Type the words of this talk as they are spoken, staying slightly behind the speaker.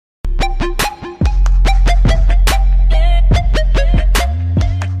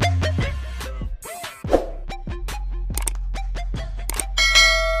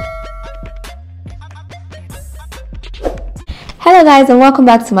Hello guys, and welcome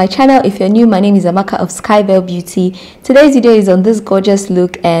back to my channel. If you're new, my name is Amaka of SKYBELLE Beauty. Today's video is on this gorgeous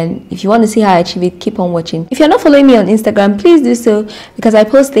look, and if you want to see how I achieve it, keep on watching. If you're not following me on Instagram, please do so, because I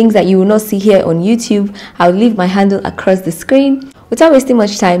post things that you will not see here on YouTube. I'll leave my handle across the screen. Without wasting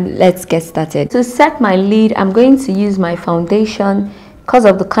much time, let's get started. To set my lid, I'm going to use my foundation because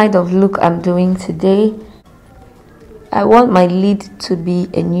of the kind of look I'm doing today. I want my lid to be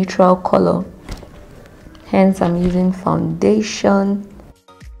a neutral color. Hence, I'm using foundation.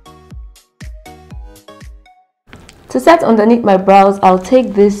 To set underneath my brows, I'll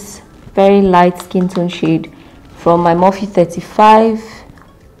take this very light skin tone shade from my Morphe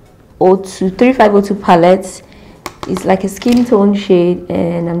 3502 palette. It's like a skin tone shade,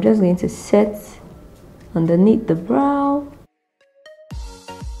 and I'm just going to set underneath the brow.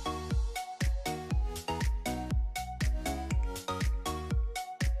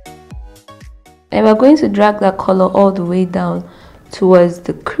 And we're going to drag that color all the way down towards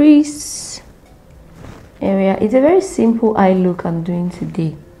the crease area. It's a very simple eye look I'm doing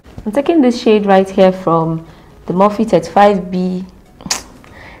today. I'm taking this shade right here from the Morphe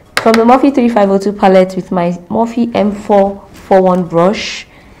 3502 palette with my Morphe M441 brush.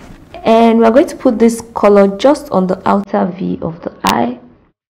 And we're going to put this color just on the outer V of the eye.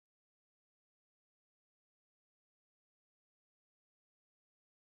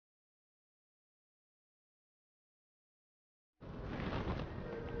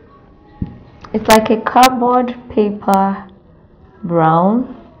 It's like a cardboard paper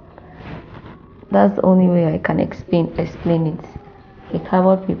brown. That's the only way I can explain it. A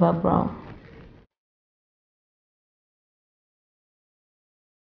cardboard paper brown.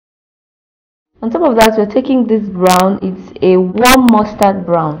 On top of that, we're taking this brown. It's a warm mustard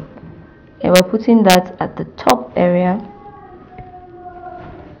brown, and we're putting that at the top area.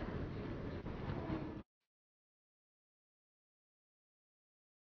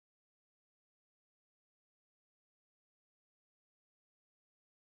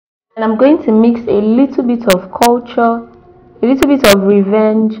 And I'm going to mix a little bit of culture, a little bit of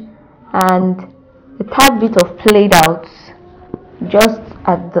revenge, and a tad bit of played out just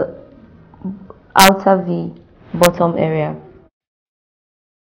at the outer V bottom area.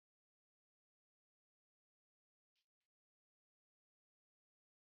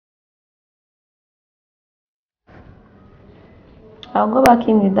 I'll go back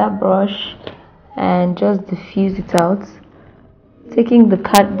in with that brush and just diffuse it out, taking the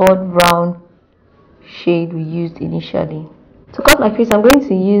cardboard brown shade we used initially. To cut my crease, I'm going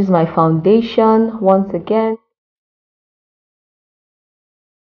to use my foundation once again.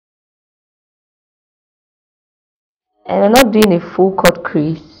 And I'm not doing a full cut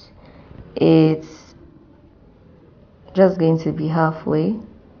crease. It's just going to be halfway.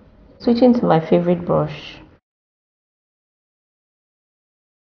 Switching to my favorite brush.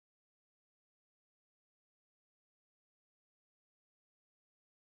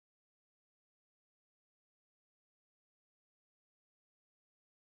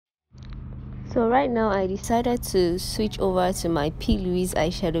 So right now I decided to switch over to my P.Louise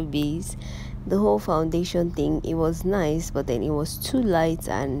eyeshadow base. The whole foundation thing, it was nice, but then it was too light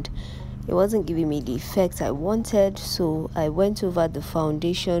and it wasn't giving me the effect I wanted. So I went over the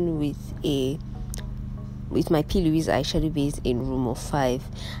foundation with my P.Louise eyeshadow base in room of 5,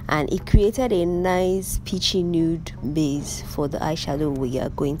 and it created a nice peachy nude base for the eyeshadow we are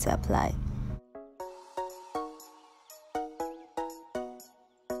going to apply.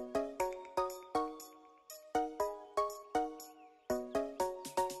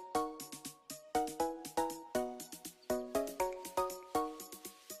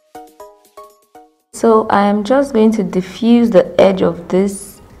 So I am just going to diffuse the edge of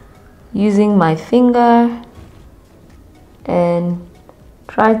this using my finger and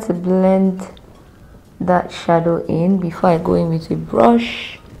try to blend that shadow in before I go in with a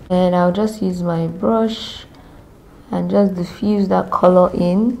brush. And I'll just use my brush and just diffuse that color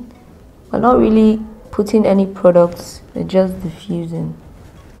in, but not really putting any products, just diffusing.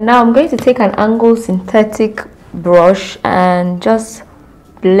 Now I'm going to take an angle synthetic brush and just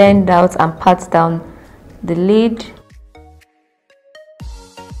blend out and pat down the lid.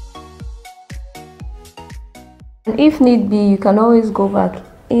 And if need be, you can always go back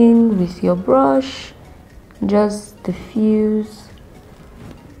in with your brush, just diffuse.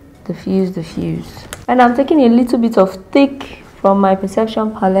 And I'm taking a little bit of thick from my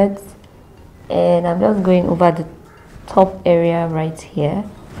Perception palette, and I'm just going over the top area right here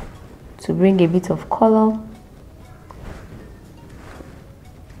to bring a bit of color.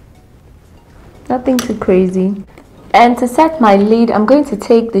 Nothing too crazy. And to set my lid, I'm going to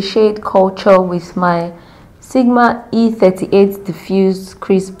take the shade Culture with my Sigma E38 diffuse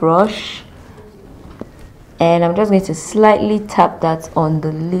crease brush, and I'm just going to slightly tap that on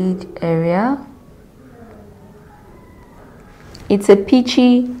the lid area. It's a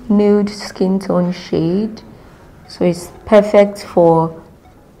peachy nude skin tone shade, so it's perfect for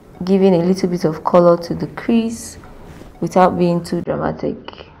giving a little bit of color to the crease without being too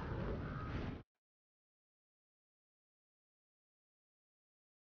dramatic.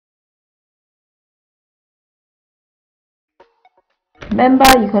 Remember,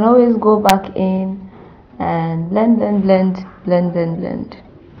 you can always go back in and blend.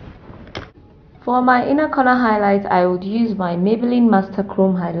 For my inner corner highlight, I would use my Maybelline Master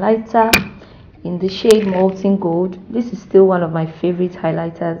Chrome highlighter in the shade Molten Gold. This is still one of my favorite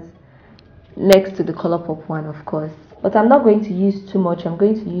highlighters, next to the Colourpop one, of course. But I'm not going to use too much. I'm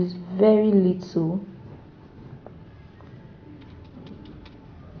going to use very little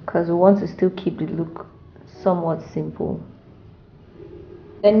because we want to still keep the look somewhat simple.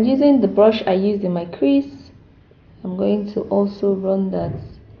 Then, using the brush I used in my crease, I'm going to also run that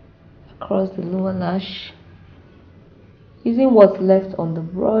across the lower lash, using what's left on the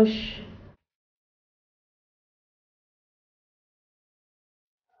brush.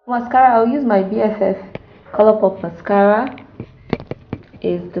 Mascara, I'll use my BFF Colourpop Mascara.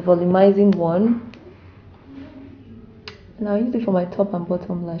 Is the volumizing one, and I'll use it for my top and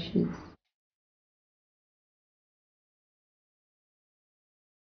bottom lashes.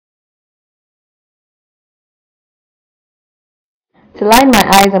 To line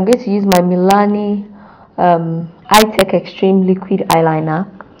my eyes, I'm going to use my Milani Eye-Tech Extreme Liquid Eyeliner.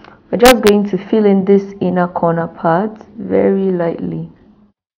 We're just going to fill in this inner corner part very lightly.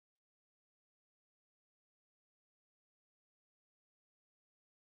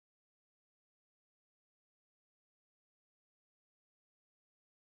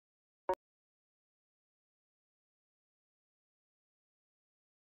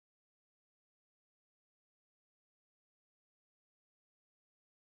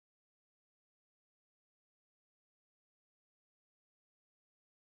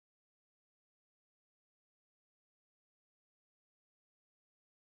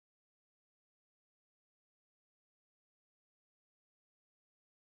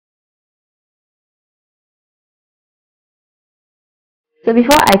 So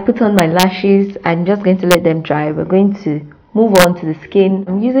before I put on my lashes, I'm just going to let them dry. We're going to move on to the skin.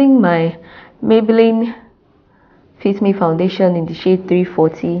 I'm using my Maybelline Fit Me foundation in the shade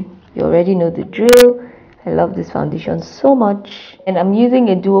 340. You already know the drill. I love this foundation so much. And I'm using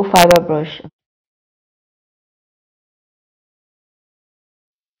a dual fiber brush.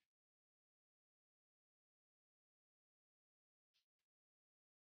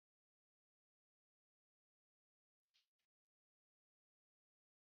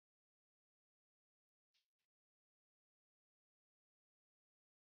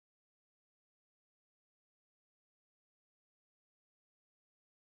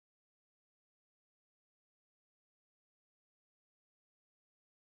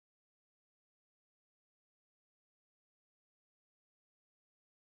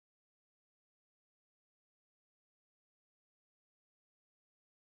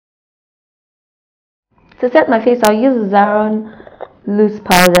 To set my face, I'll use Zaron loose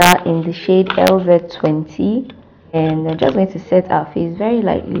powder in the shade LZ20, and I'm just going to set our face very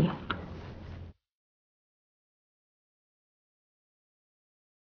lightly.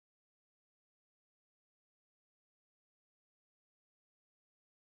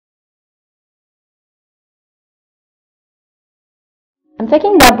 I'm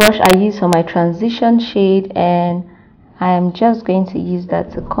taking that brush I used for my transition shade, and I am just going to use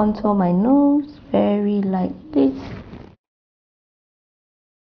that to contour my nose very lightly.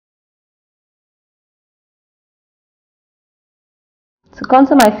 To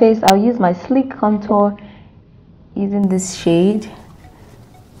contour my face, I'll use my Sleek Contour using this shade.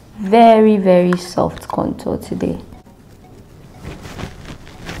 Very soft contour today.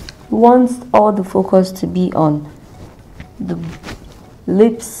 We want all the focus to be on the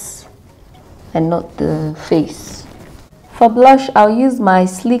lips and not the face. For blush, I'll use my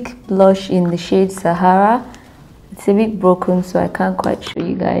Sleek blush in the shade Sahara. It's a bit broken, so I can't quite show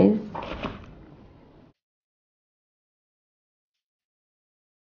you guys.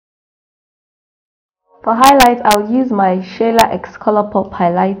 For highlight, I'll use my Shayla X Colourpop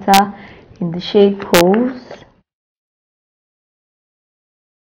highlighter in the shade Pose.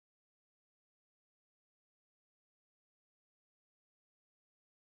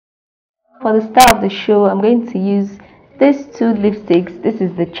 For the star of the show, I'm going to use these two lipsticks. This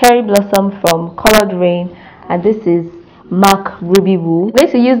is the Cherry Blossom from Colored Rain, and this is MAC Ruby Woo. I'm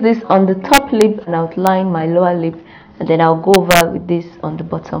going to use this on the top lip and outline my lower lip, and then I'll go over with this on the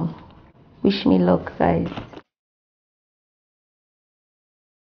bottom. Wish me luck, guys.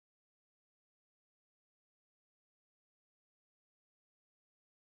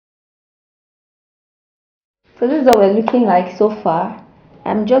 So this is what we're looking like so far.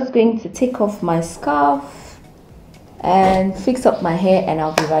 I'm just going to take off my scarf and fix up my hair, and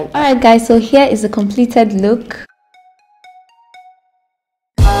I'll be right back. Alright guys, so here is the completed look.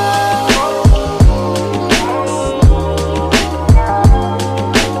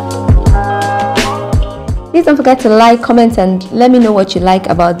 Please don't forget to like, comment, and let me know what you like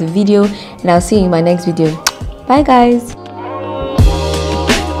about the video, and I'll see you in my next video. Bye guys.